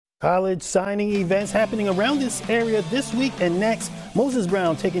College signing events happening around this area this week and next. Moses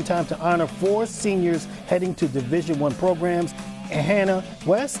Brown taking time to honor 4 seniors heading to Division I programs. And Hannah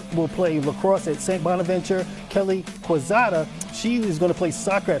West will play lacrosse at St. Bonaventure. Kelly Quezada, she is going to play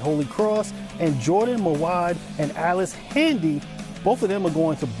soccer at Holy Cross. And Jordan Mawad and Alice Handy, both of them are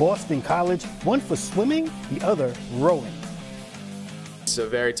going to Boston College, one for swimming, the other rowing. It's a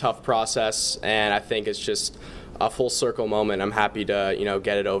very tough process, and I think it's just a full circle moment. I'm happy to,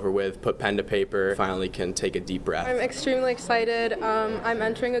 get it over with, put pen to paper, finally can take a deep breath. I'm extremely excited. I'm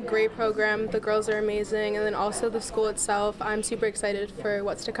entering a great program. The girls are amazing, and then also the school itself. I'm super excited for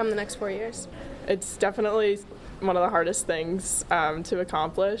what's to come the next 4 years. It's definitely one of the hardest things to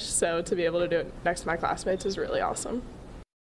accomplish, so to be able to do it next to my classmates is really awesome.